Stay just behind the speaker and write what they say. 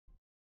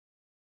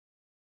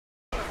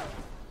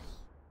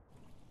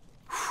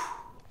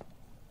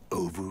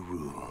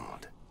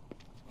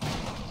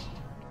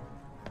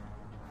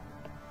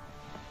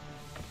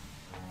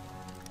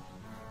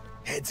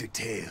Heads or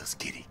tails,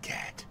 kitty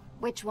cat?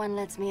 Which one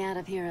lets me out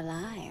of here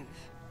alive?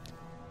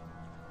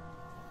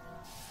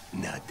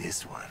 Not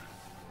this one.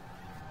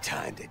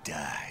 Time to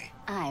die.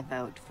 I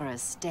vote for a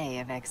stay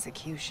of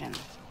execution.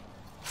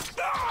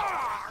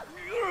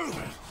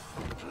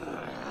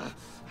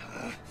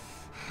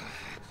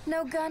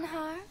 No gun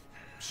harm?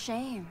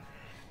 Shame.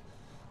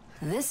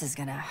 This is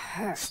gonna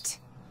hurt.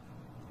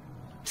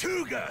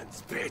 2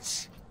 guns,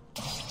 bitch!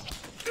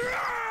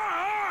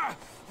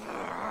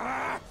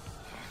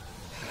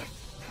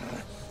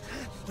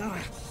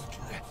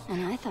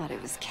 And I thought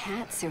it was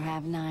cats who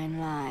have 9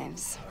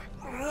 lives.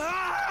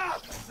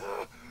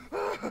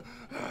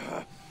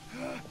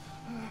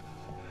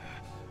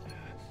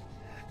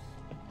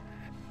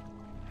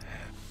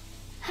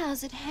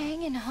 How's it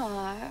hanging,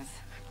 Harv?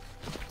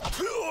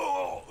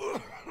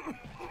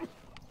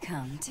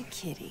 Come to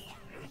Kitty.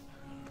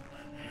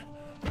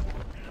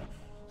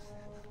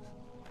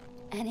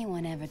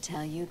 Anyone ever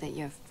tell you that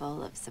you're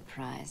full of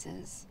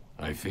surprises?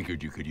 I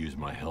figured you could use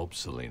my help,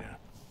 Selina.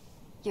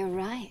 You're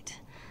right.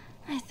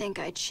 I think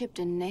I chipped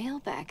a nail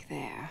back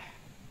there.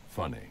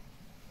 Funny.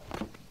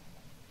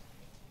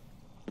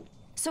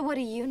 So what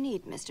do you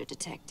need, Mr.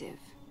 Detective?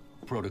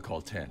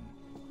 Protocol 10.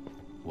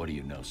 What do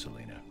you know,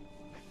 Selina?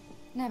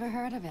 Never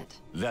heard of it.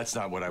 That's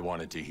not what I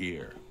wanted to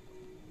hear.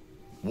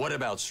 What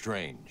about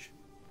Strange?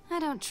 I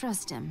don't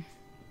trust him.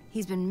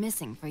 He's been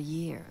missing for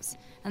years,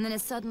 and then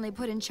is suddenly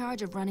put in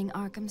charge of running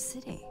Arkham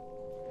City.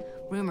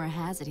 Rumor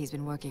has it he's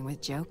been working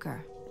with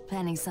Joker,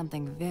 planning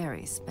something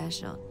very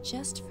special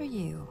just for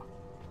you.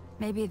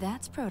 Maybe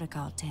that's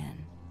Protocol 10.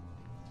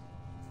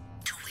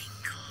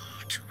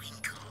 Twinkle,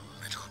 twinkle,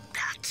 little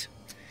bat.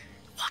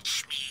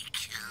 Watch me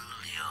kill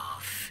your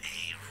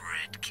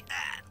favorite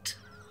cat.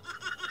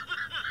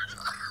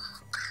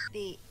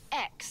 The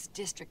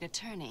ex-district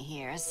attorney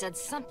here said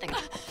something.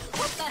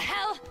 What the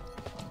hell?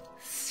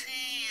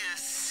 See you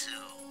soon,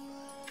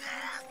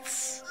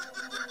 bats.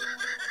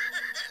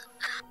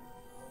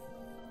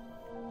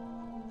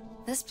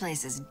 This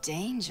place is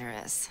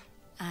dangerous.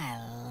 I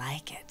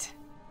like it.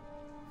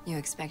 You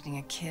expecting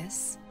a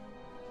kiss?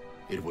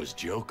 It was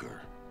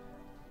Joker.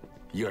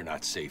 You're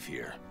not safe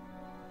here.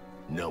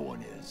 No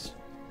one is.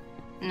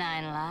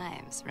 9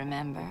 lives,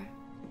 remember?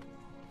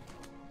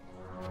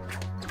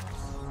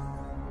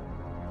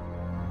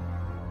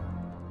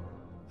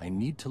 I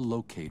need to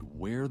locate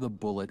where the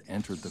bullet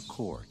entered the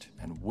court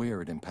and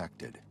where it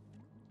impacted.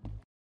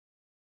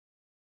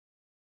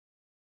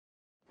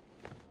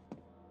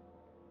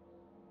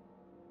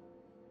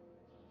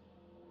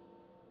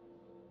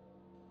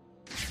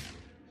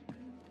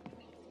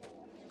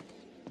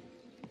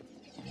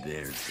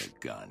 There's the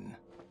gun.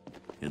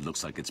 It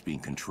looks like it's being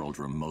controlled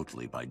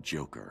remotely by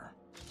Joker.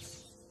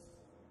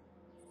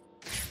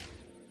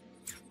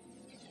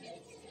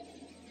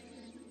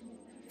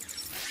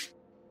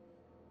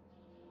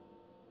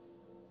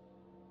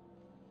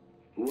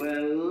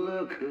 Well,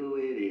 look who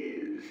it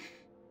is.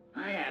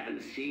 I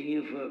haven't seen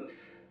you for...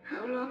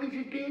 How long has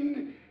it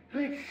been?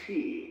 Let's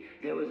see.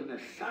 There was an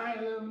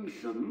asylum,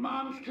 some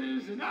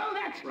monsters, and oh,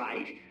 that's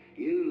right.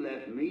 You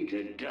left me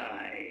to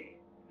die.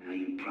 Now,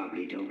 you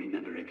probably don't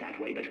remember it that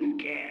way, but who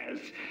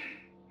cares?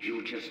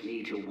 You just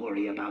need to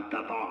worry about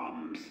the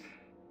bombs.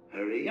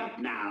 Hurry up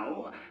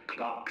now.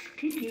 Clock's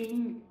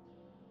ticking.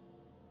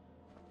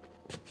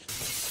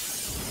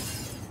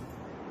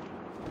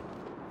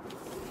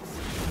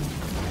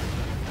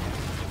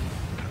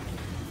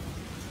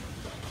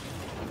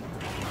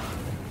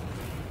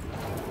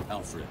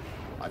 Alfred,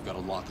 I've got a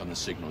lock on the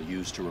signal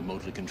used to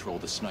remotely control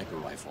the sniper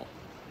rifle.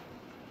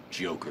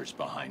 Joker's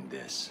behind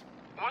this.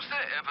 Was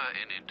there ever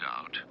any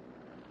doubt?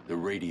 The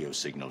radio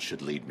signal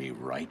should lead me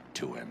right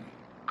to him.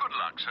 Good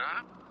luck,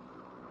 sir.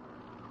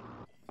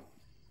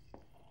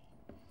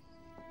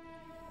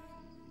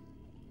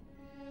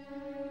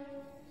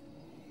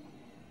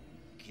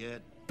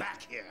 Get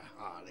back here,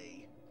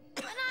 Harley.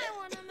 But I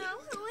want to know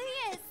who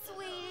he is,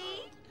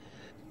 sweetie.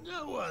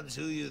 No one's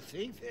who you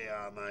think they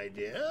are, my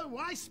dear.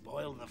 Why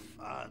spoil the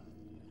fun?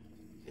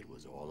 It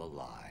was all a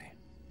lie.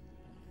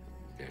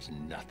 There's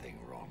nothing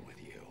wrong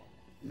with you.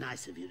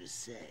 Nice of you to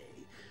say,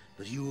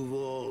 but you of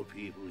all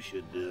people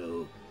should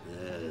know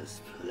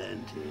there's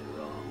plenty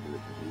wrong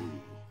with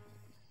me.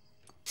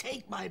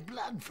 Take my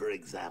blood, for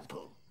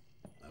example.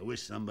 I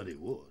wish somebody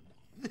would.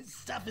 This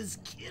stuff is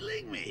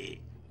killing me.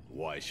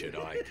 Why should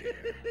I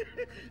care?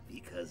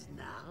 Because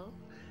now,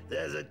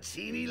 there's a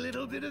teeny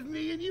little bit of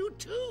me in you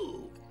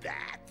too,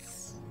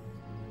 bats.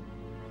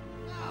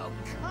 Oh,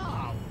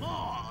 come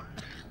on.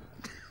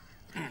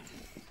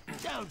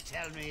 Don't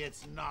tell me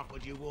it's not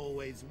what you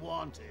always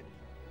wanted.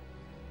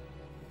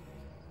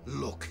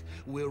 Look,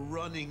 we're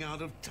running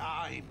out of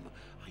time.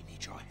 I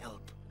need your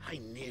help. I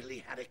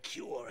nearly had a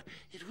cure.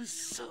 It was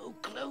so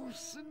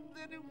close, and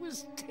then it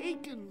was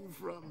taken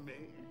from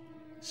me.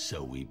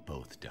 So we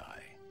both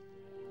die.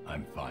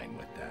 I'm fine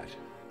with that.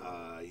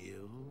 Are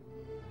you?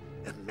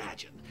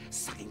 Imagine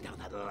sucking down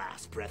that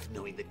last breath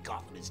knowing that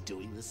Gotham is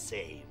doing the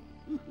same.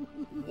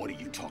 What are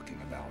you talking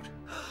about?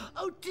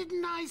 Oh,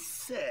 didn't I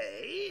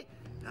say?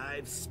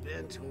 I've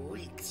spent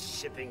weeks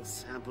shipping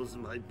samples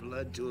of my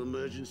blood to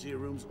emergency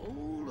rooms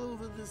all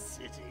over the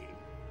city.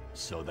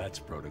 So that's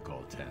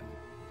Protocol 10.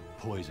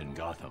 Poison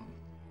Gotham.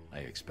 I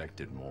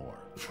expected more.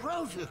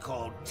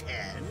 Protocol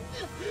 10?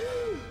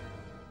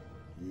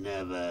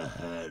 Never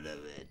heard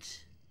of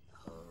it.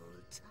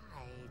 Hold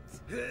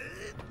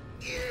tight.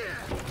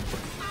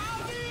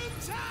 I'll be in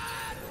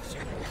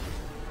touch!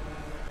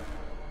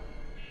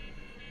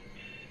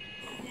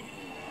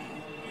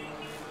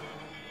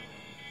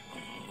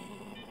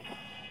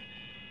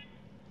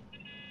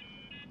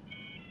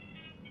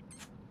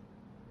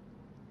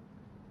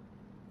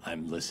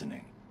 I'm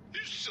listening.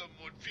 Is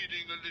someone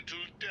feeling a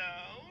little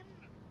down?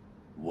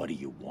 What do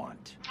you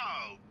want?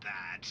 Oh,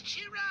 Bat,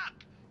 cheer up.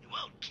 It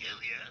won't kill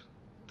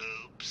you.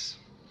 Oops.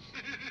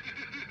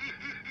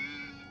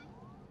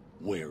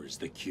 Where is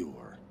the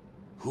cure?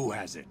 Who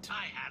has it?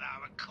 I had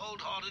our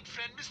cold-hearted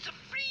friend Mr.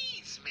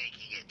 Freeze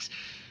making it,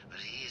 but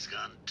he's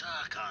gone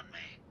dark on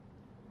me.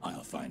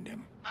 I'll find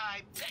him.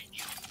 I bet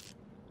you.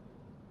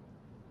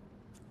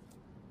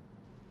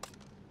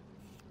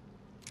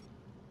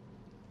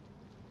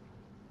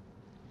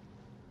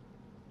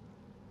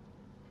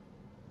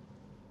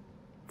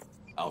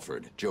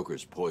 Alfred,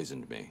 Joker's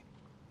poisoned me.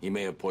 He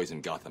may have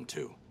poisoned Gotham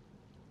too.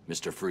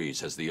 Mr.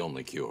 Freeze has the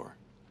only cure.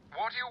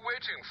 What are you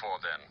waiting for,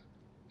 then?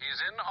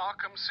 He's in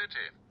Arkham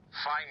City.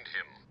 Find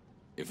him.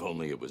 If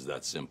only it was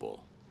that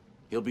simple.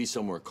 He'll be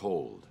somewhere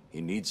cold.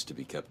 He needs to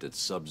be kept at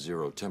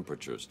sub-zero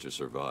temperatures to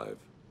survive.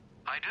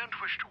 I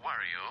don't wish to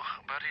worry you,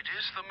 but it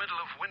is the middle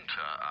of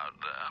winter out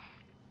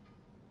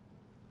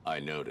there. I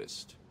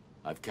noticed.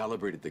 I've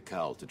calibrated the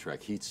cowl to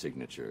track heat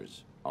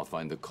signatures. I'll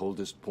find the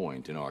coldest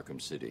point in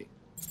Arkham City.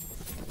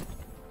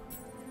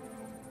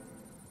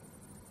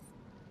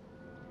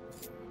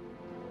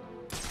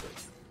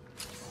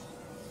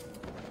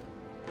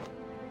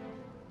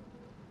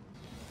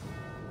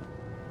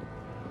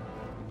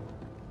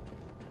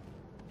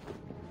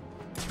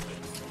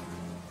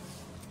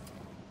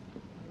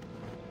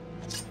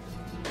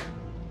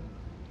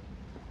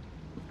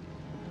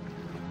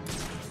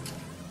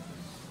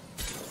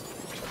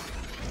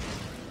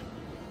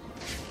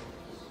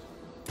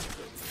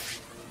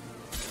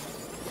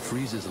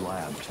 Freeze's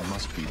lab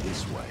must be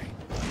this way.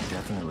 I'm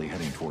definitely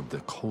heading toward the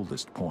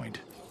coldest point.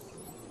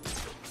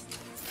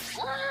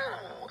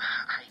 Whoa!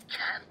 I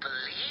can't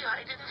believe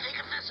I didn't think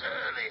of this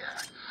earlier.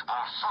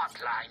 A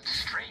hotline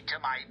straight to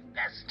my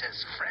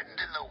bestest friend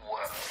in the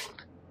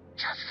world.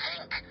 Just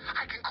think,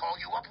 I can call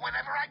you up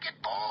whenever I get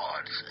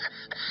bored.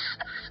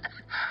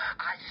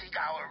 I think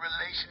our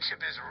relationship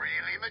is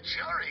really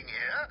maturing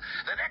here.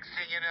 The next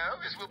thing you know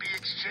is we'll be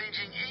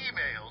exchanging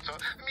emails or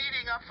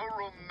meeting up for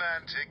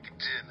romantic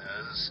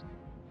dinners.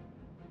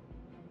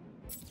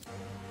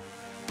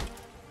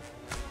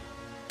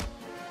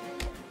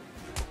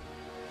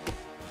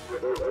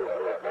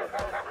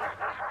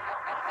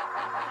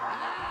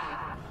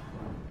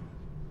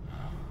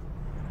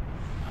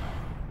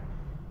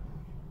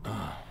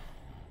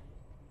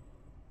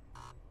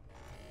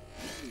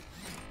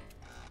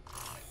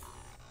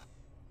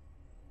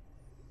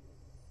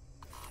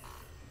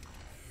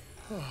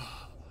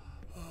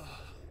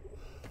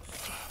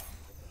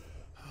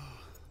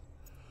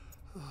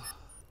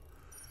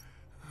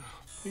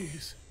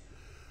 Please,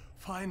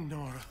 find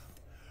Nora.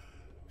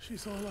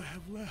 She's all I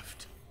have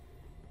left.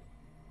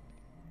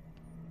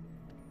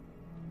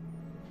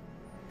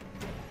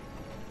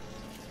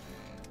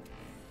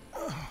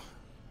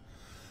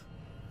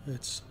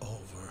 It's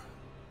over.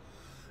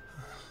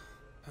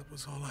 That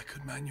was all I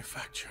could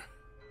manufacture.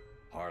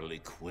 Harley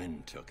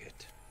Quinn took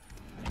it.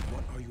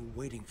 What are you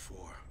waiting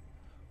for?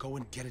 Go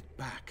and get it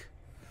back.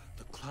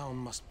 The clown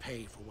must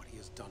pay for what he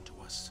has done to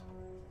us.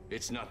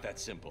 It's not that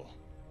simple.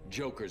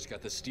 Joker's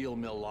got the steel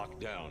mill locked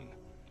down.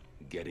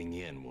 Getting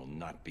in will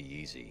not be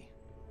easy.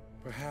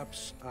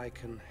 Perhaps I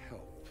can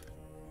help.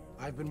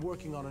 I've been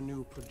working on a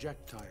new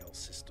projectile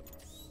system.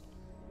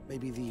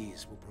 Maybe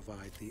these will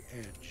provide the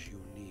edge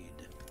you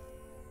need.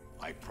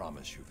 I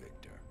promise you,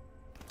 Victor.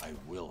 I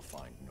will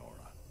find Nora.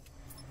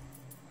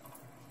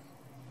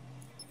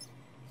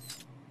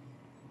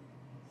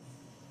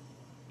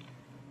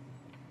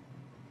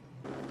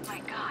 My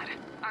God,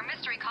 our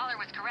mystery caller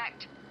was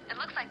correct. It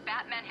looks like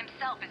Batman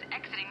himself is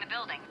exiting the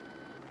building.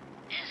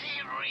 Is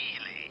he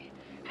really?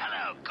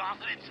 Hello,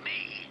 Gotham, it's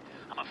me.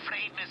 I'm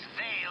afraid Miss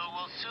Vale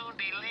will soon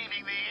be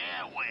leaving the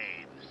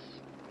airwaves.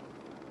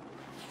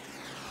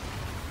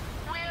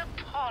 We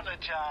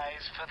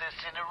apologize for this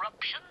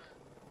interruption.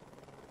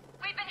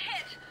 We've been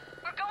hit.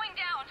 We're going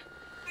down.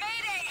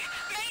 Mayday!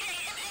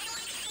 Mayday! Is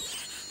anyone...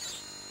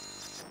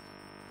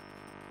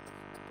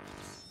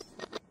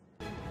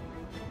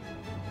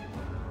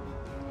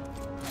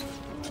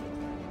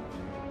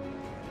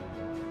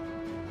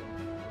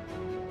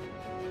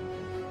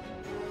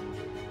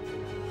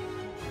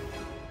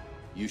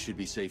 You should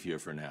be safe here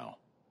for now.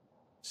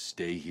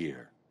 Stay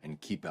here and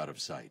keep out of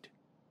sight.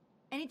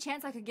 Any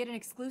chance I could get an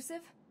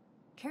exclusive?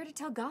 Care to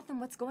tell Gotham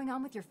what's going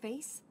on with your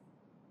face?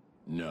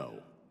 No.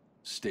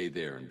 Stay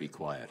there and be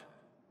quiet.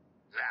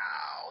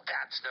 Now,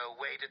 that's no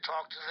way to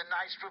talk to the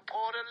nice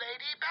reporter,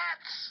 Lady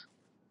Bats.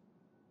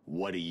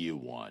 What do you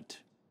want?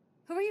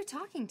 Who are you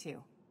talking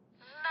to?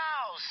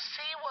 Now,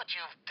 see what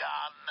you've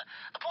done.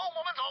 The poor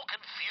woman's all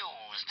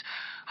confused.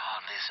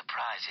 Hardly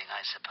surprising,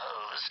 I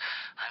suppose.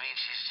 I mean,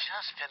 she's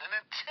just been in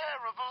a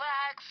terrible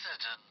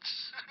accident.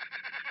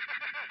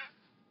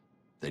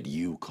 That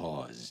you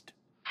caused.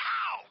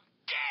 How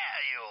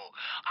dare you?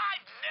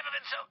 I've never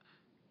been so...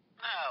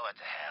 Oh, what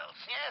the hell.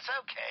 Yes,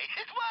 okay,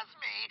 it was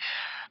me.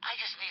 I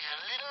just needed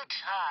a little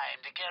time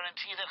to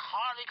guarantee that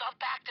Harley got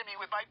back to me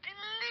with my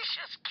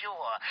delicious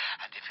cure.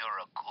 And if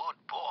you're a good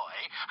boy,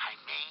 I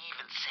may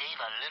even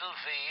save a little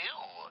for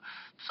you.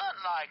 It's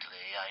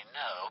unlikely, I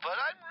know, but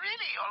I'm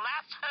really your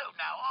last hope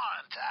now,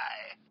 aren't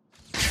I?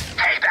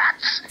 Hey,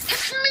 Bats,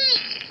 it's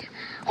me.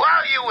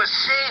 While you were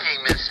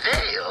saving Miss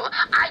Vale,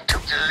 I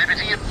took the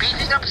liberty of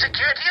beefing up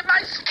security at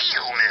my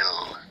steel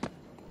mill.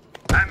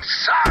 I'm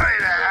sorry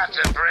to have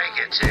to break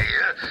it to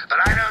you, but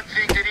I don't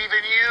think that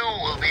even you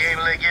will be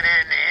able to get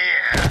in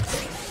here.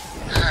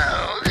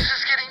 Oh, this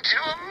is getting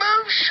too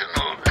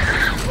emotional.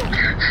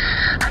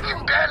 I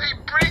can barely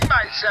bring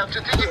myself to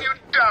think of you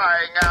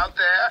dying out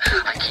there.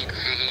 I keep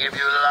thinking of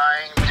you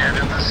lying dead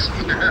in the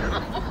snow.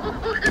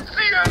 It's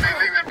the only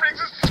thing that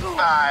brings a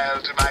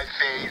smile to my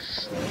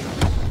face.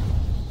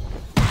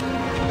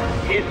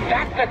 Is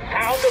that the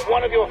sound of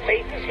one of your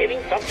faces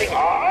hitting something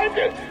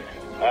hard?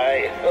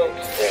 I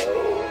hope so.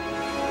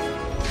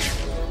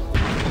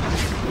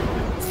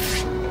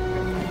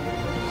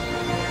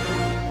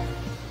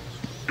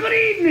 Good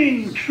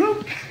evening,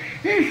 troops.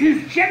 This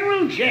is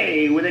General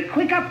J with a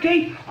quick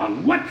update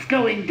on what's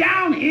going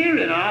down here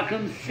in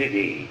Arkham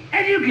City.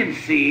 As you can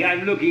see,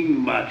 I'm looking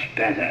much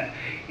better.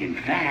 In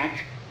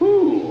fact,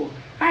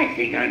 I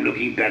think I'm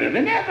looking better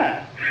than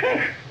ever.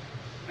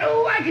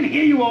 Oh, I can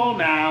hear you all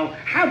now.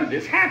 How did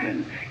this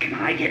happen? Can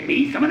I get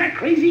me some of that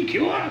crazy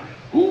cure?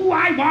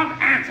 I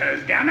want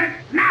answers, damn it,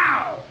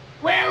 now!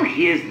 Well,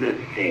 here's the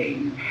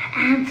thing.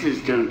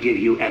 Answers don't give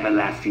you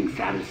everlasting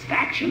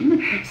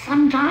satisfaction.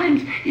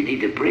 Sometimes you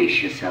need to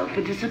brace yourself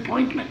for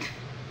disappointment.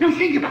 Now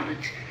think about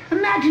it.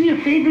 Imagine your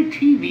favorite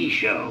TV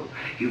show.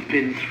 You've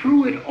been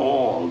through it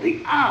all,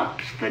 the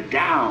ups, the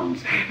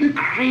downs, the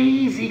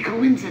crazy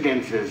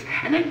coincidences,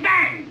 and then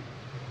bang!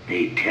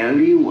 They tell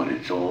you what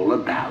it's all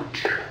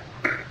about.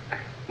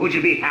 Would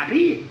you be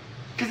happy?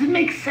 Does it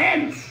make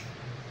sense?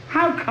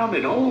 How come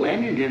it all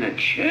ended in a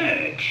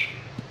church?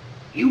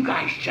 You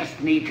guys just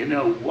need to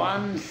know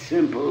one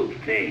simple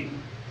thing.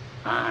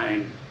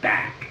 I'm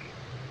back.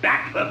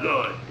 Back for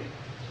good.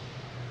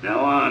 Now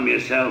arm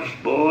yourselves,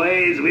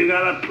 boys. We've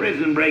got a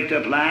prison break to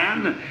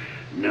plan.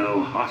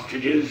 No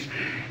hostages,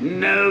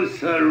 no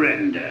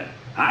surrender.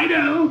 I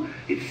know,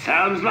 it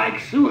sounds like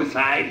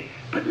suicide,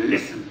 but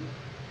listen.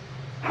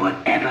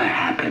 Whatever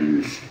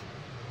happens,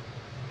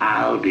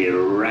 I'll be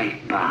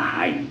right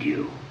behind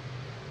you.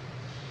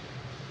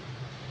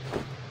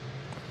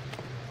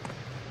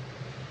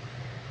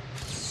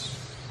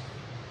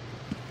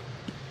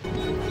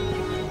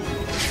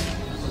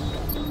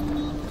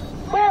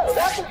 Well,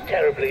 that was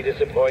terribly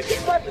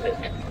disappointing, wasn't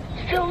it?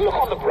 Still, look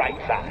on the bright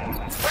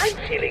side.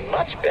 I'm feeling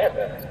much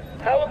better.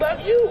 How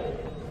about you?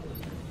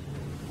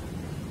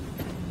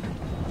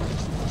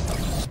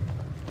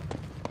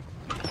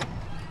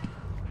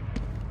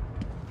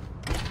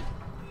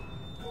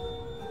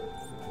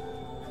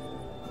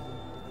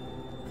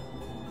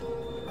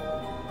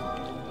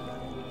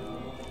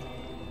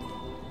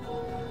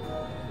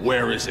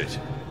 Where is it?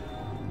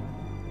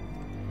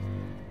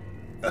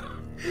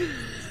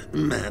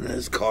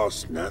 Manners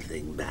cost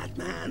nothing,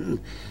 Batman.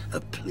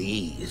 A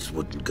please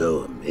wouldn't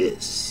go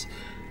amiss.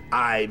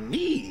 I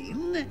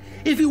mean,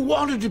 if you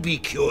wanted to be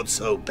cured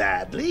so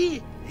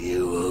badly,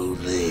 you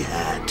only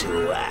had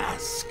to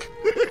ask.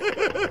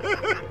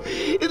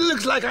 It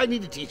looks like I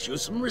need to teach you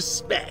some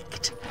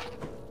respect.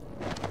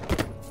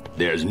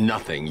 There's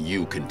nothing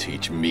you can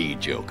teach me,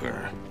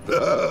 Joker.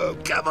 Oh,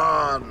 come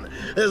on.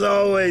 There's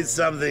always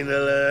something to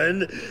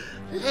learn.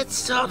 Let's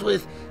start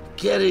with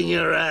getting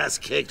your ass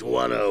kicked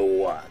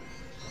 101.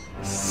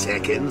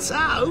 Seconds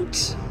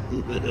out.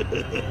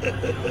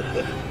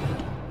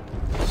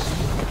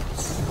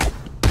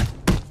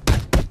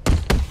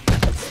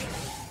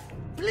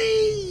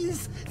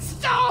 Please,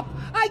 stop!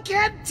 I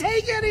can't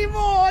take any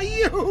more!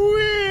 You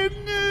win!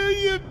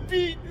 You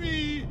beat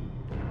me!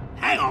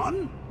 Hang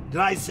on.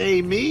 Did I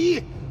say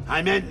me?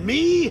 I meant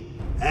me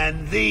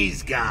and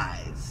these guys.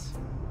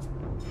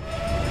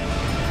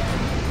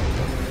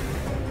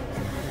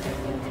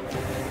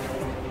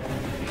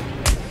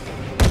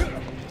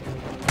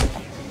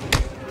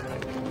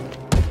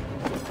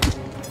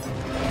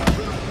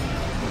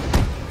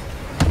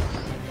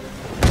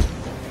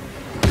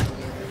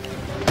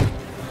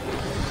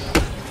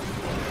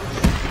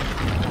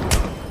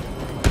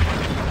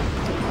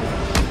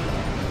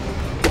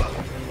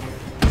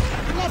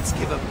 Let's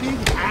give a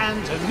big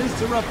hand to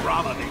Mr.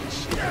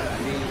 Abramovich.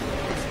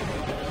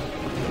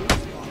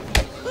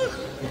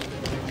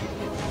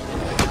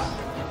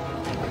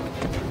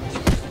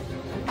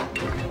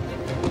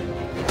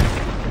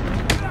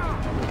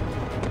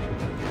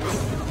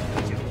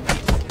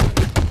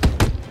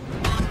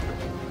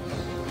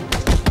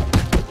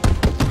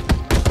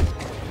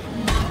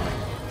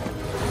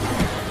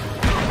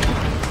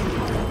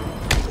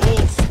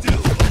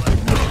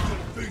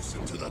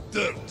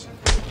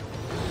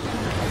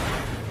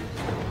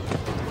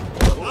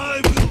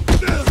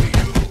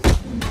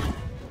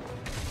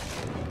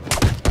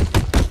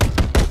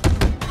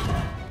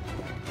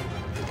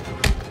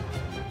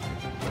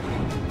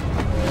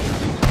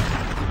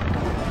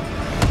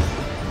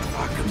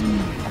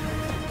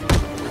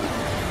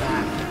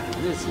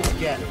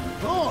 getting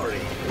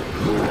boring.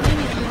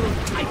 Maybe a little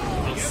typing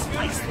will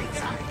spice things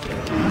up.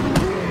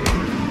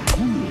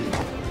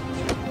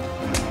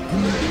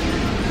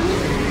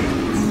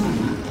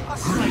 A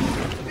slice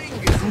of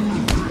fingers,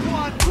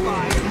 one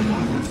by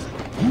one.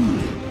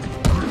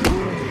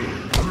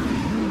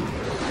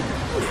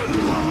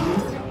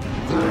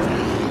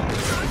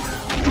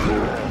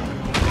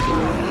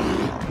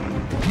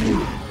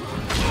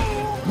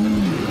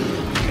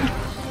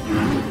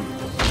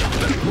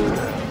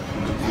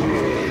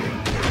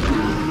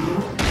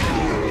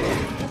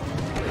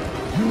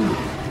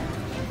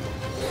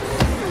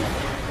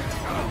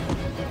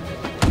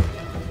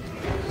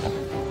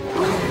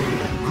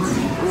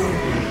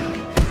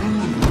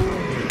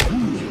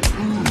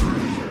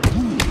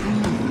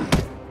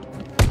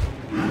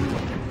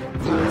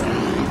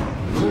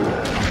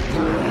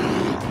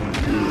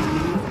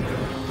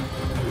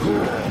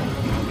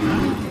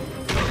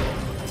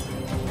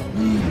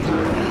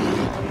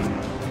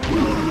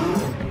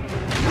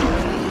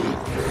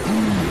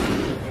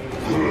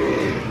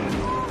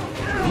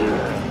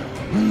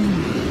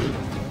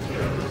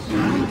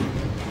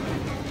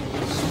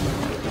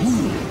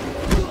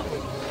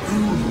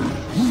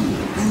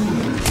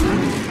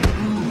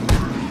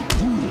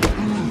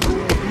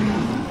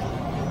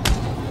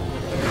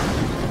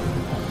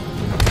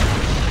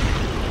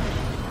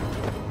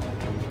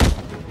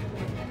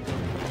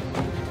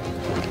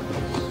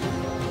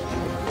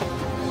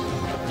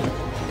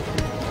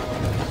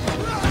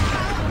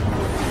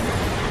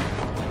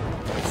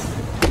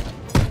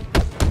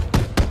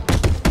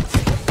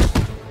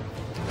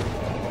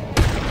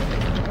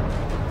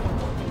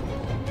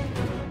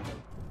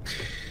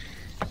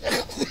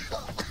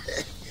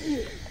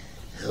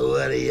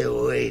 What are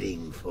you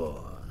waiting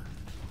for?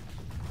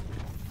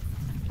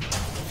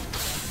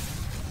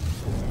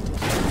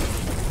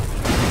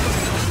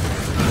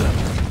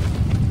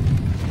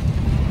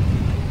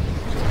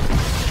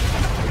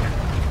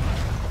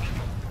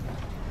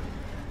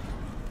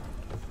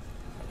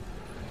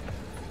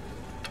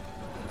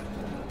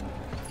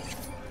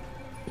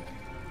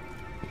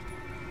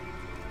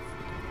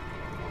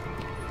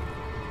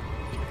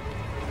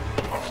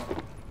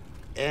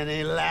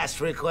 Any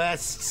last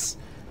requests?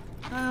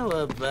 How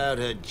about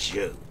a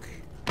joke?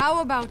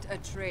 How about a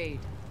trade?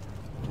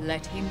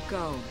 Let him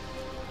go.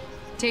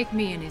 Take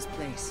me in his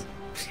place.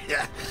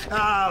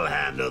 I'll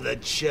handle the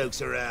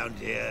jokes around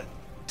here.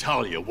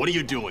 Talia, what are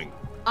you doing?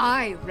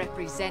 I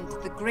represent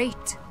the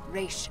great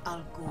Ra's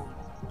al Ghul,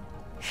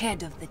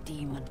 head of the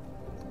demon,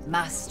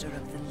 master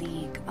of the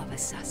League of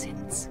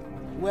Assassins.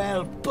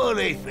 Well,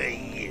 bully for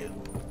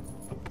you.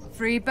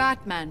 Free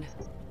Batman,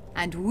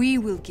 and we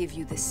will give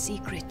you the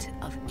secret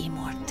of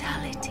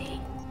immortality.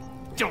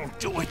 Don't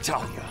do it,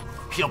 Talia.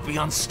 He'll be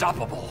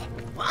unstoppable.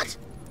 What?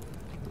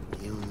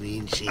 You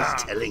mean she's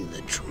telling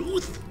the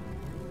truth?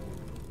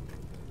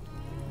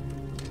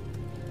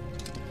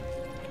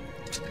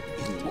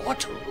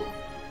 Immortal?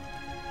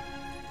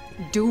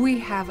 Do we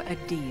have a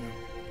deal?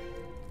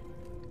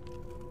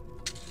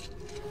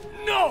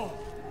 No!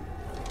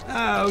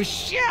 Oh,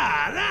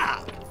 shut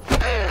up!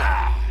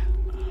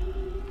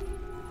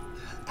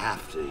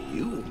 After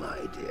you, my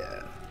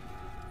dear.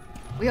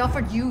 We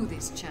offered you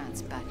this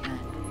chance, Batman.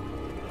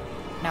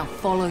 Now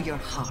follow your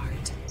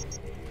heart.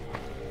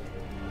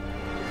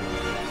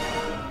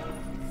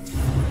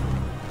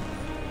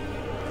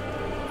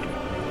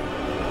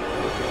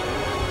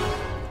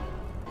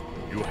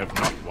 You have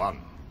not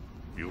won.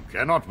 You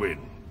cannot win.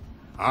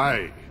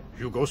 I,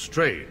 Hugo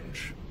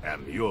Strange,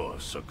 am your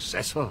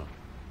successor.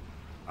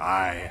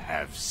 I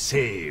have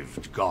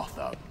saved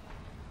Gotham.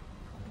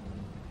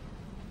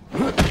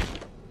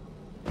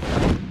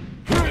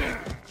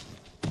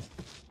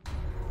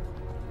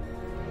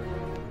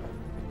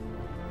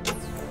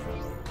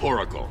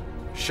 Oracle,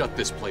 shut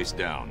this place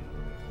down.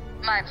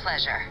 My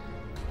pleasure.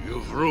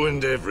 You've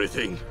ruined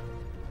everything.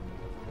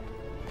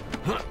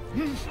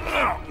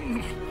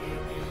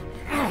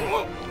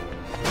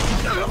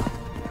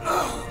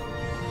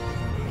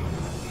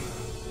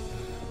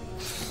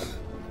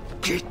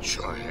 Get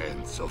your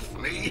hands off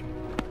me.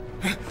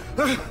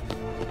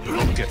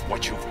 Look at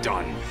what you've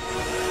done.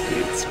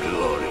 It's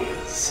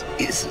glorious,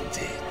 isn't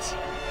it?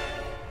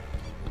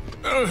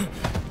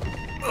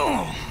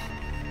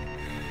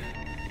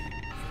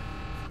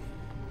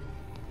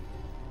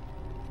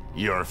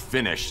 You're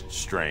finished,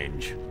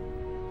 Strange.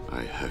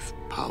 I have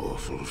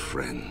powerful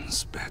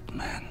friends,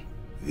 Batman.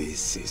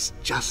 This is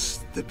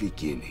just the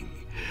beginning.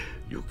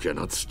 You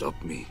cannot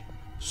stop me.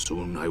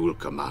 Soon I will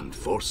command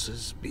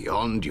forces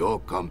beyond your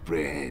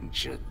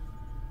comprehension.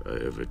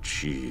 I have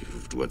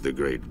achieved what the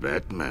great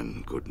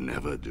Batman could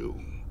never do.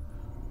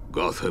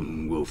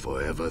 Gotham will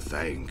forever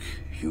thank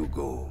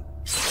Hugo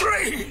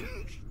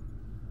Strange!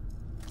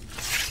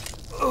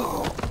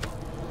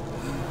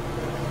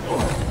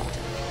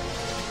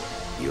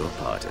 Your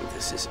part in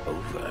this is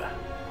over,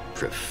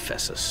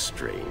 Professor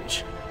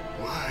Strange.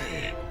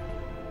 Why?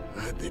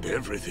 I did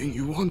everything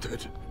you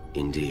wanted.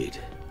 Indeed.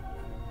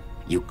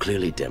 You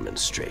clearly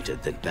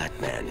demonstrated that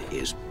Batman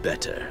is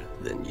better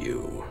than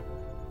you.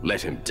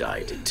 Let him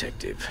die,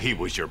 Detective. He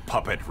was your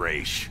puppet,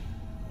 Raish.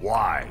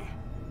 Why?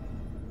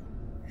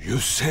 You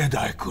said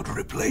I could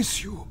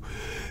replace you.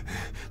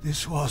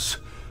 This was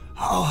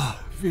our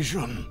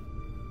vision.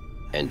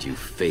 And you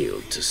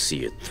failed to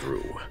see it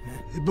through.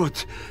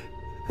 But...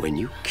 When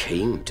you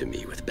came to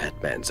me with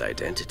Batman's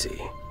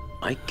identity,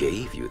 I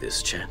gave you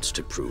this chance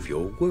to prove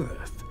your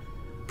worth,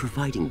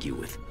 providing you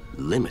with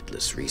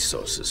limitless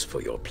resources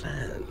for your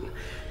plan.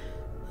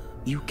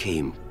 You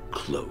came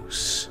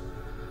close,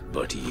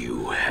 but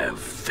you have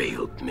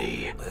failed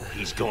me.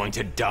 He's going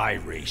to die,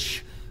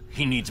 Raish.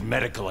 He needs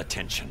medical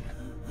attention.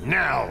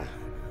 Now!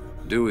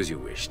 Do as you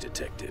wish,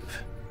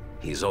 Detective.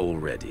 He's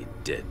already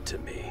dead to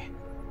me.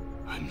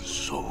 I'm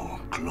so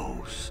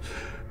close.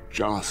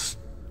 Just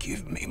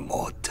give me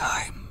more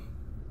time.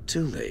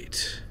 Too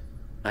late.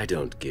 I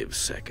don't give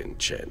second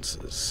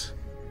chances.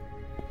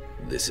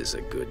 This is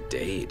a good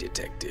day,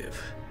 Detective.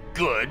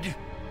 Good?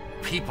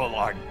 People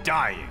are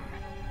dying.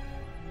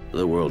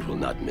 The world will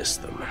not miss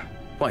them.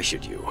 Why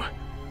should you?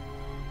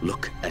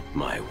 Look at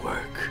my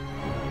work.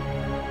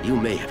 You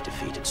may have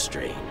defeated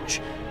Strange,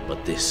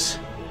 but this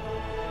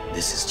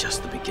is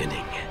just the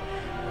beginning.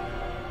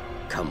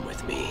 Come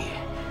with me.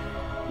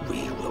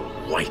 We will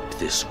wipe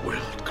this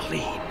world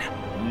clean.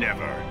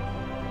 Never.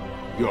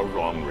 You're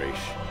wrong,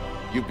 Raish.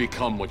 You've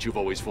become what you've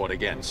always fought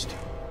against.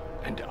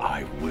 And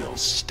I will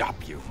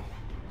stop you.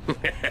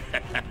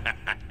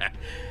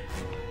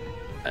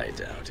 I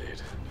doubt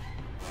it.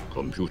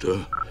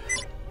 Computer,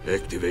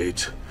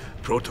 activate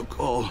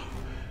Protocol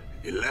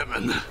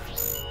 11.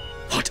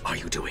 What are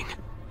you doing?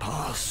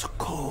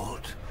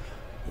 Passcode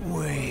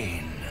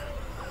Wayne.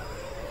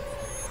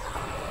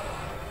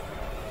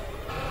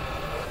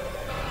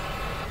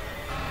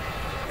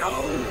 No!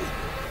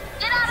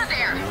 Get out of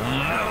there!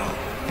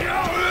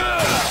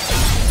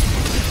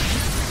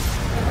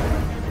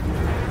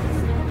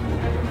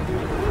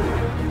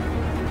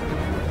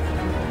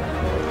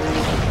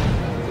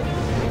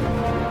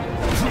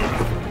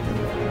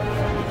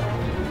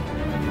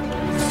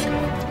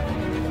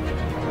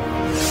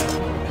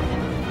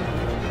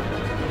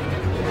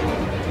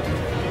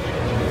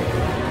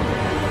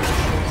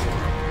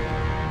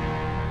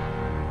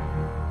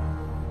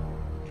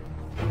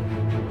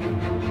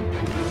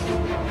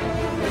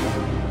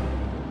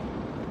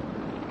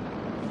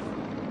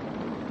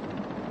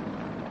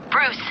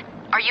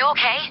 Are you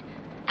okay?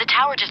 The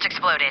tower just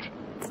exploded.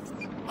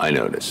 I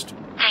noticed.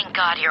 Thank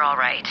God you're all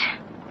right.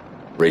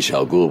 Ra's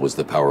al Ghul was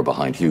the power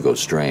behind Hugo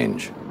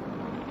Strange.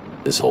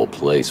 This whole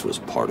place was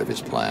part of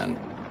his plan.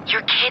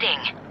 You're kidding.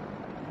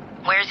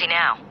 Where's he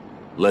now?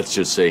 Let's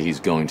just say he's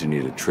going to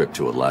need a trip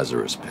to a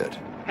Lazarus pit.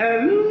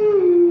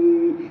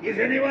 Hello? Is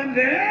anyone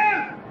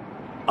there?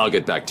 I'll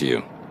get back to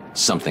you.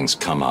 Something's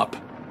come up.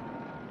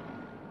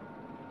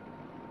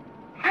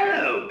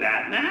 Hello,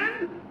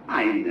 Batman.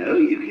 I know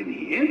you can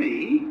hear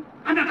me.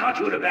 I've not caught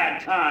you at a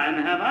bad time,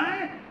 have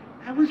I?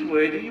 I was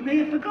worried that you may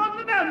have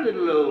forgotten about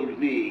little old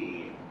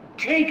me.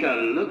 Take a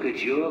look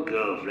at your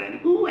girlfriend,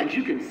 who, as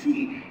you can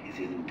see, is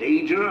in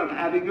danger of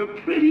having her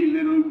pretty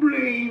little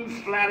brains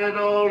splattered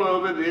all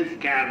over this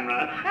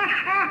camera.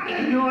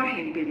 Ignore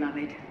him,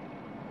 beloved.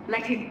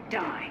 Let him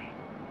die.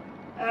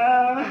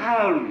 Oh,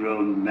 how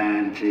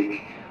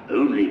romantic.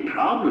 Only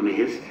problem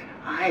is,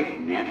 I've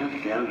never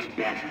felt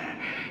better.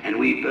 And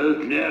we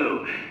both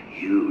know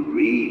you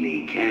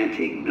really can't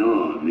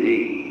ignore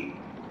me.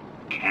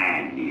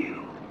 Can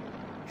you?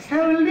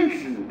 So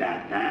listen,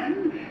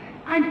 Batman.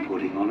 I'm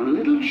putting on a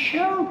little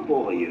show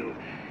for you.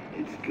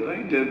 It's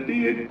going to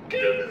be a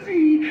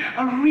doozy,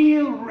 a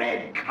real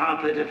red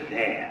carpet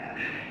affair.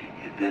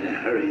 You'd better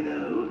hurry,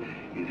 though.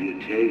 If you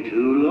take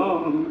too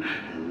long,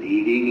 the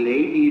leading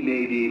lady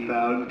may be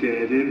found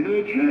dead in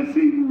the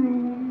dressing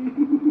room.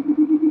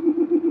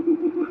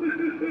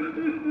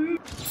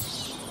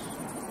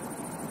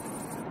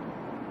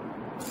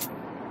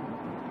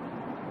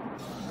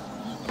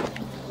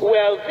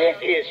 Well, this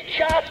is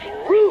just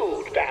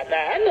rude,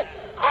 Batman.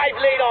 I've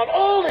laid on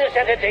all this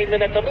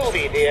entertainment at the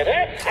movie theater,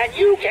 and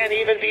you can't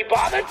even be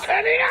bothered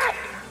turning up.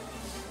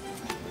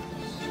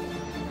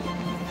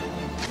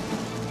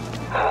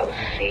 I'll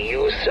see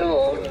you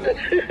soon.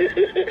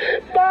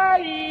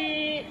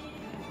 Bye.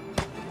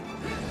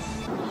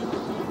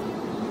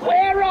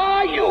 Where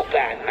are you,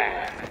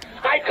 Batman?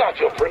 I've got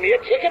your premiere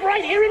ticket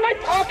right here in my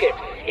pocket.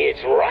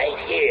 It's right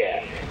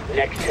here,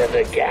 next to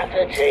the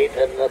gaffer tape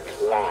and the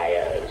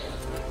pliers.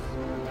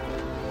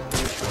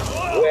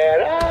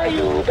 Where are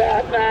you,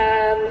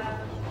 Batman?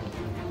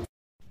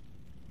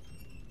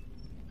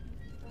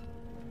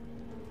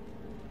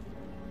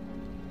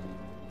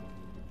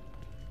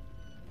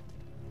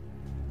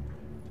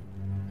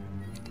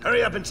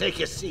 Hurry up and take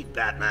your seat,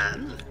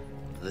 Batman.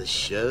 The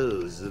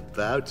show's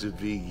about to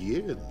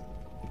begin.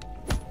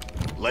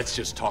 Let's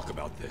just talk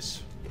about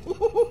this.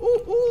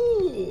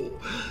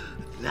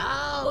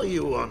 Now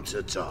you want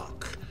to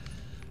talk.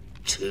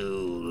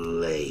 Too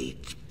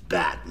late,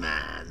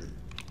 Batman.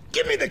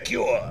 Give me the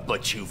cure!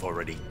 But you've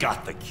already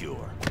got the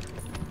cure.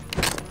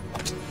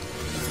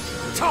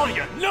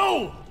 Talia,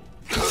 no!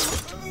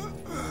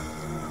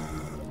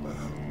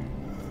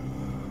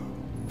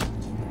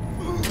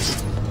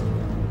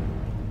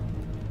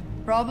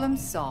 Problem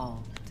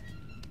solved.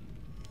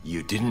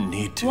 You didn't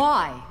need to.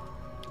 Why?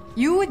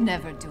 You would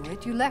never do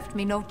it. You left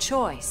me no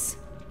choice.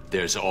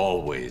 There's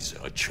always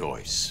a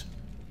choice.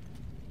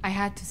 I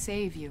had to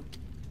save you.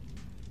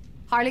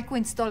 Harley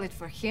Quinn stole it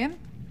for him.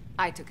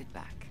 I took it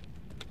back.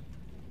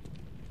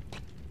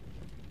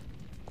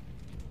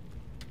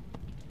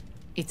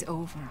 It's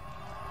over.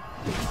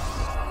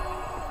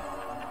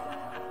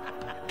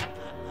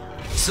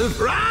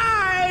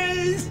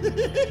 Surprise! Oh,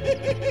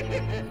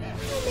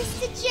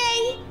 Mr. J,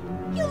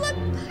 you look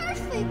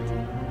perfect.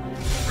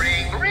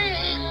 Ring,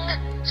 ring!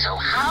 So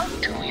how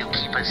do you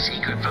keep a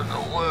secret from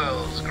the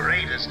world's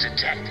greatest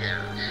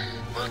detective?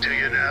 Well, do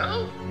you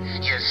know?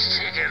 You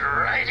stick it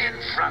right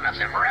in front of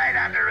him, right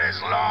under his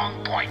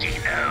long, pointy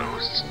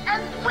nose,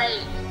 and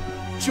wait.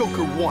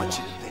 Joker wants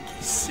you to think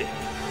he's sick.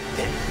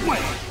 Then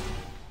wait.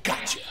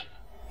 Gotcha.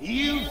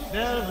 You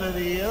fell for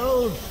the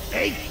old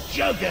fake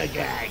Joker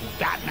gag,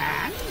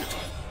 Batman.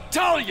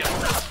 Talia!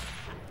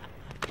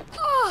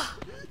 Oh.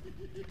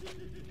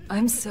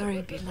 I'm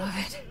sorry,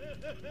 beloved.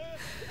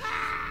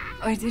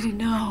 I didn't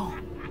know.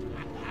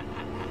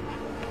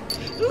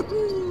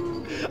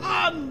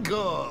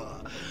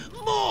 Encore!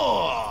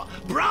 More!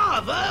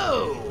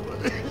 Bravo!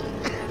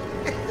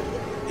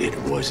 It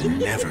was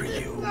never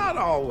you. Not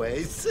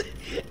always.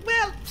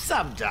 Well,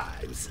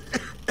 sometimes.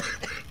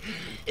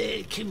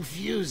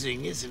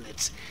 Confusing, isn't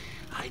it?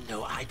 I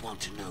know I'd want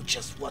to know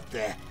just what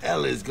the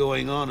hell is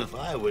going on if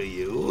I were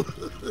you.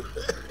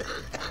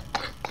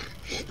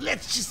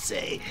 Let's just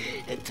say,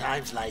 at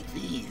times like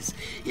these,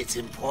 it's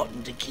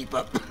important to keep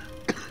up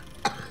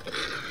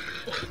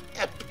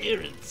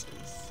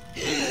appearances.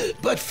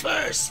 But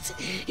first,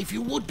 if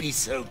you would be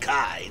so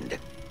kind,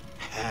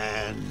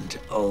 hand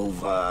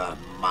over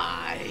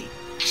my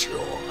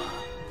cure.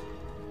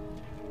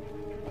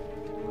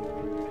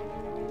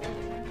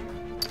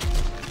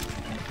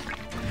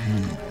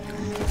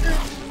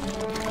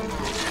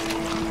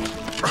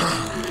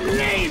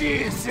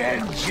 Ladies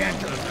and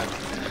gentlemen,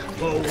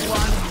 for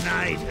one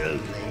night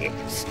only,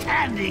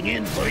 standing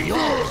in for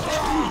yours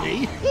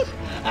truly,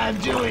 I'm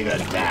doing a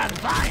damn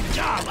fine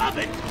job of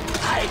it.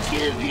 I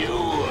give you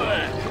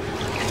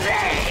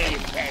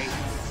Clayface.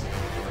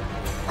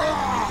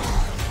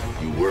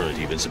 You weren't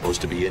even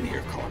supposed to be in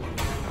here, Carl.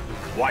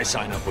 Why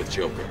sign up with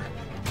Joker?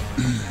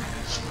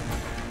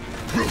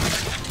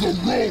 The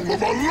role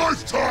of a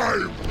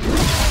lifetime!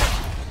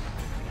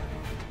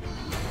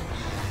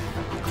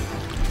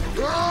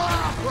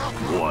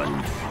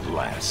 One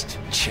last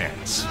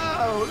chance.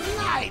 Oh,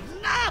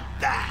 lighten up,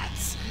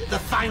 bats. The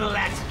final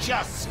act's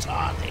just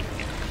starting.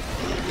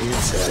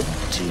 It's a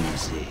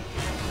doozy.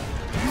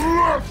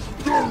 Let's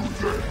do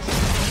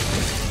this!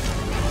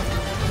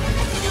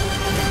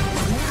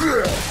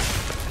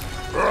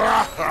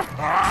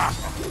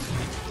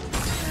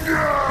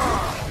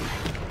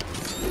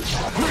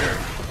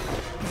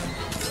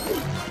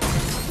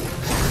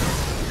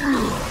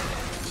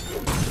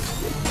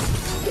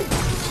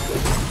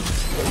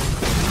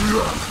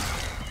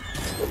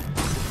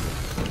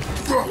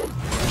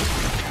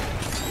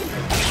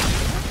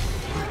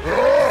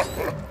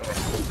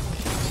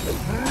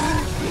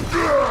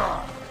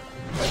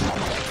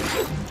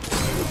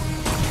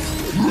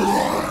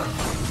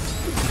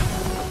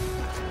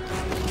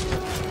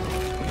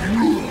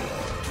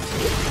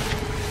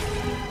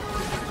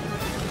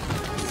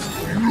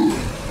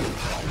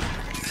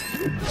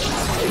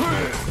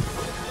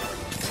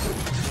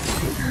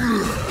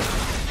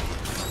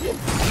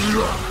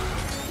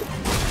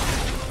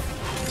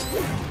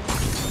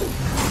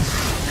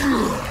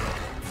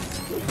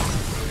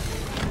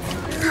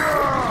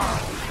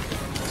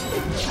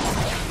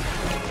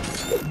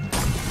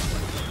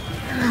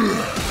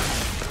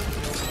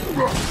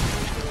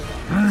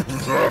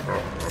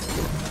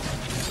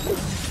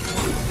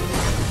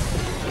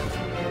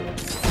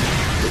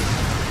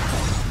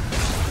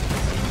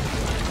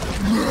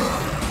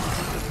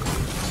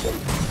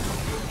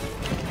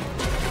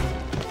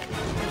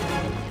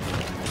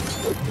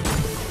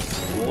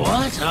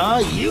 What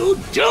are you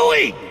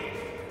doing?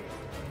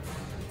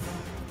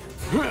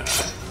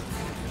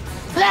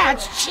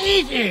 That's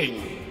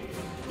cheating!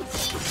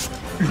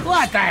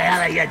 What the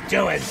hell are you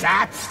doing,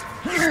 Zats?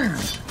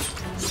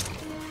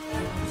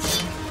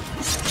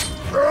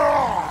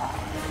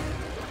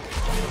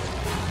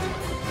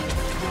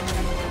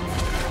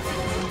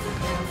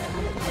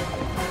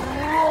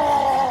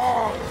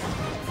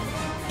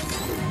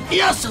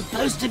 You're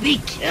supposed to be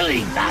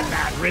killing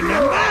Batman,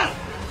 remember?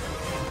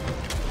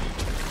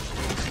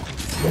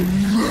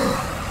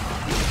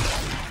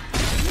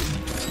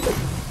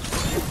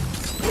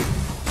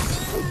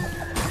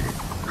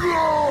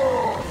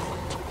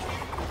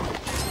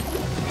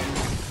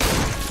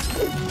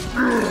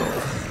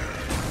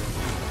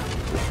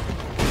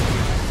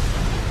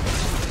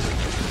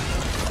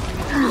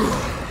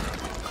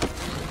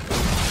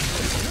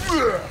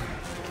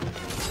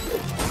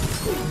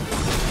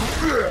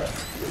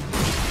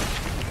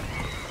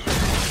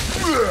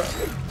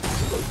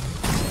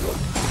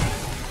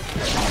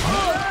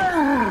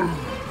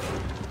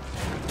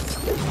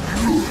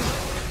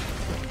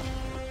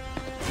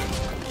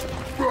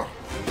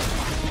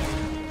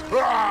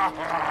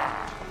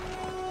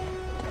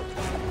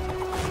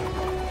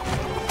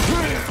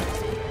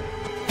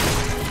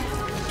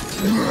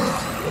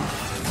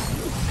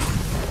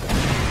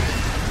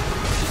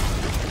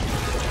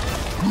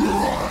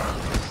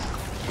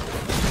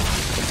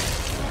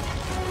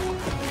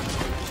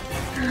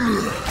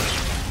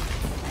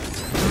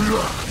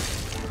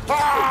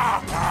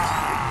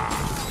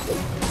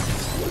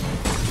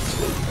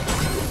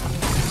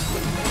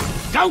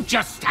 Don't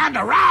just stand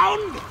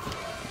around!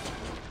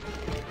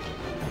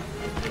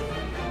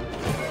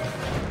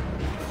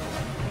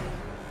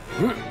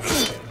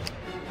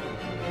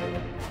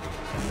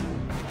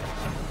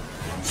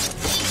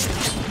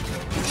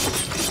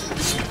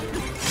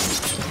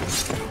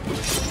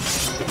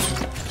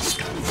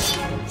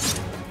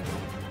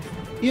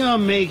 You're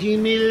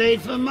making me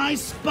late for my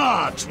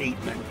spa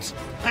treatment.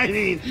 I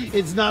mean,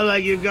 it's not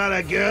like you've got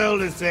a girl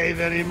to save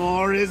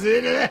anymore, is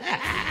it?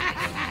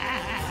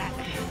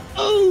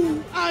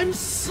 Oh, I'm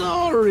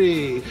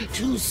sorry.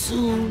 Too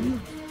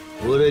soon?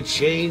 Would a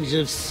change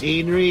of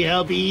scenery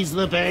help ease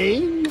the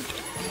pain?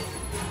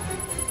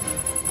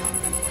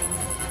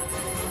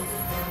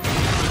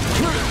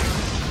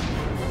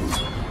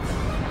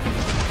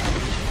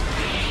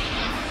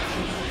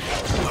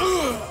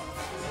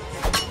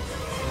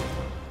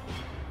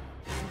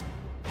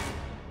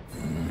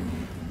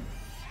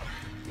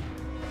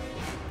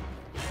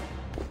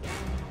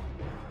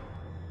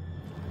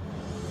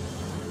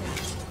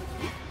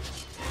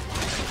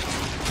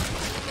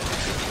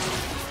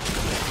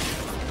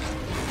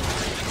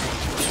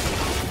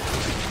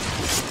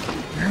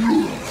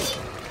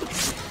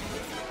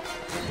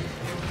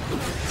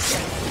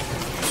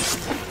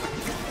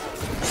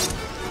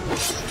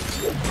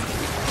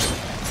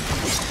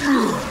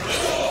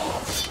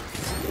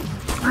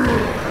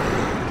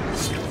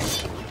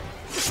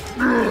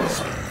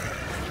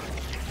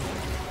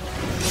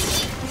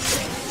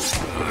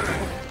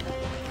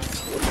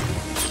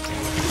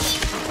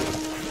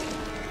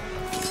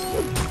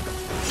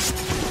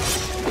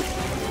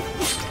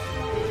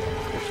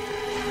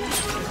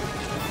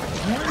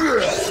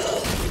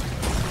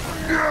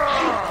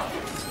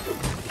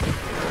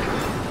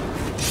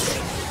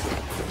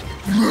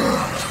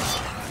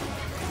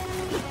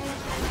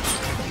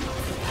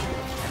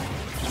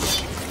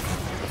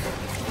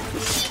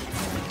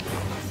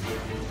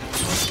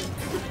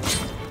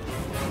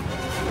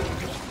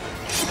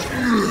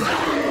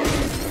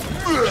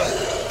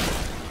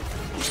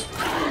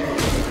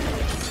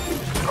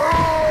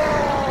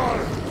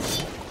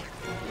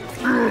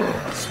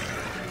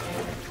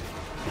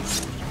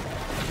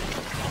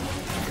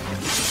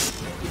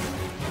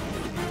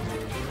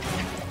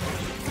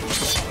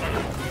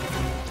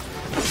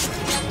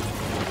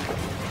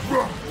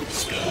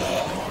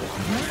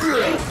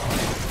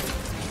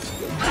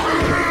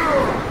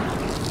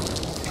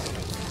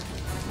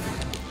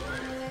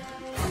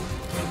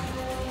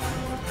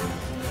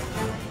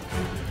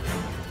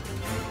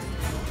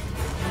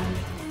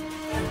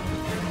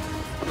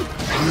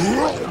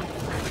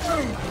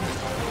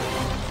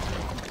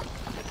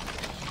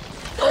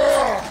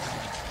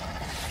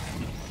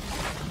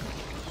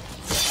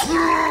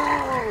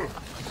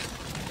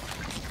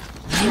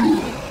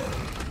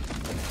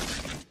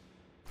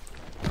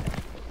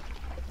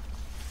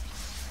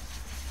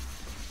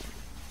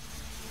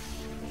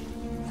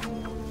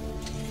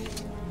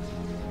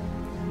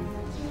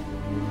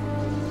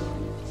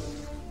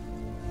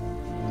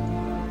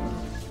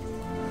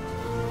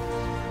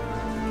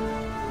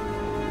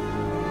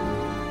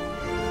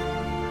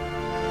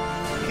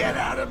 Get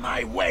out of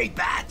my way,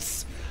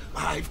 bats!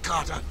 I've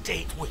got a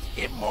date with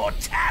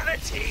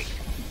immortality!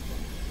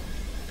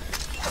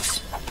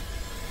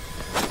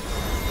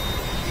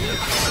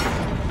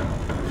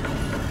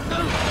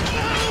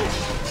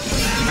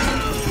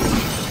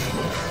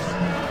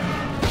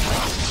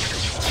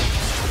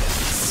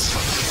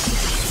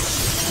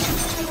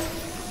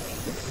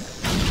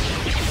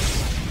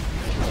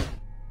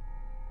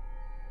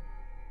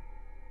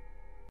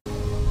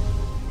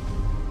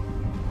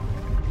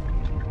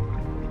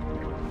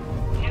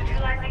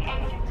 Neutralizing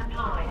agent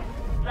deployed.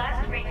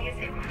 Blast radius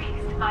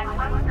increased by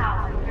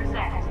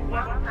 1,000%.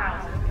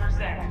 1,000%.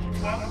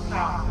 1,000%.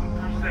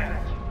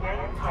 1,000%.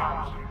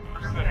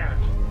 1,000%.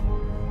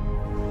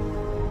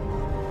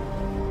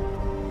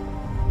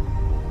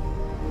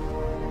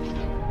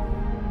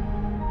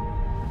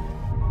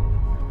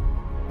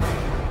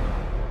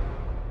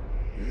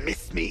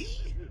 Miss me?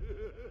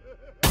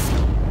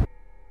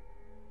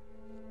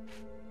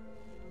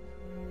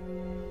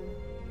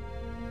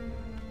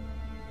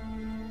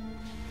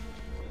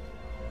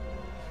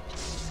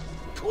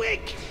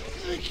 Quick!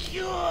 The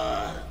cure!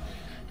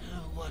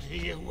 What are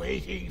you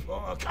waiting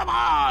for? Come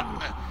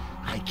on!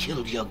 I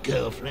killed your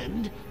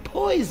girlfriend,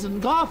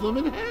 poisoned Gotham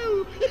in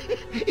hell.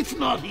 It's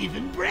not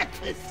even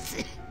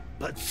breakfast.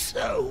 But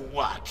so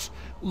what?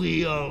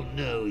 We all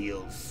know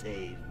you'll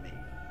save me.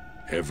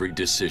 Every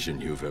decision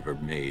you've ever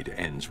made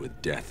ends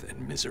with death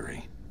and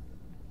misery.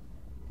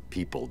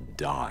 People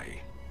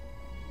die.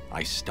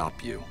 I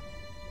stop you.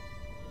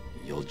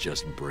 You'll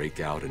just break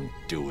out and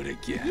do it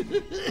again.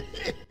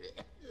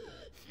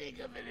 Think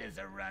of it as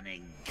a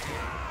running...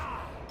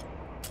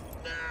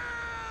 No!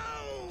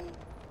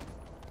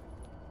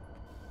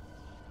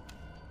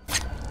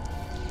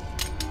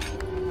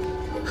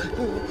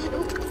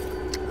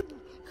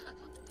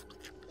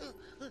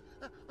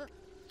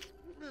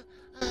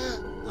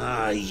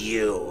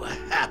 you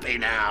happy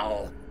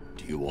now?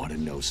 Do you want to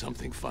know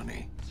something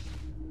funny?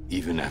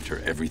 Even after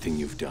everything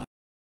you've done,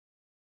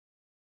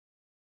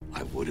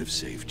 I would have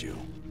saved you.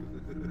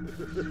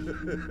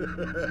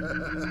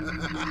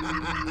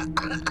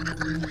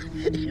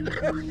 You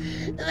know,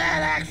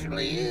 that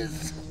actually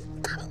is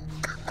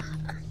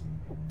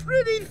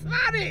pretty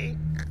funny.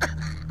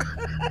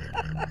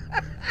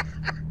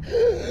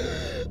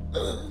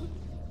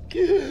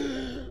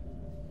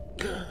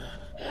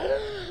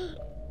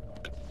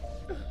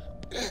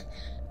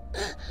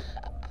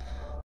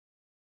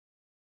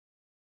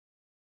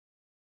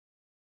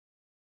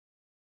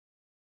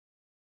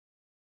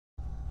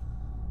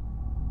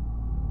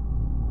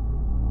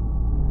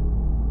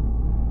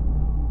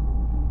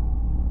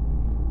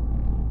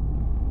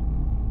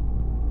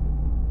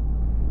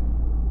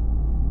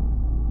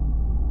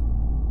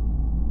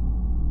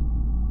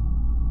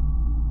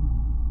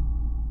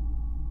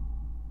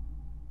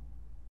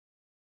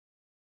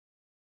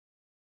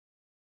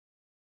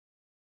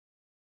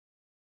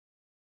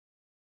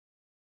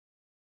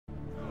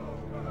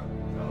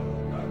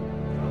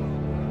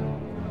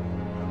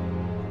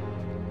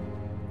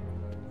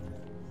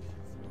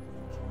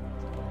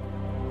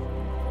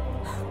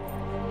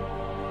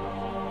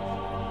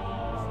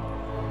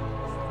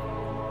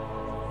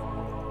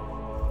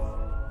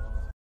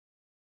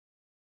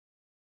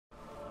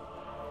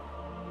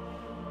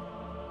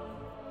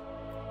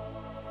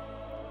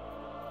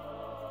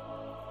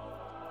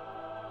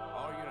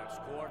 All units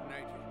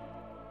coordinated.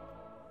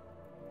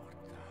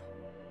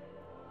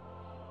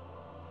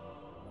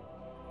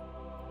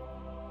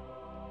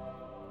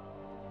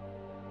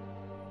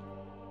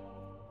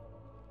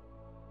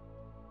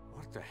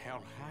 What the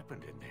hell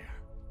happened in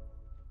there?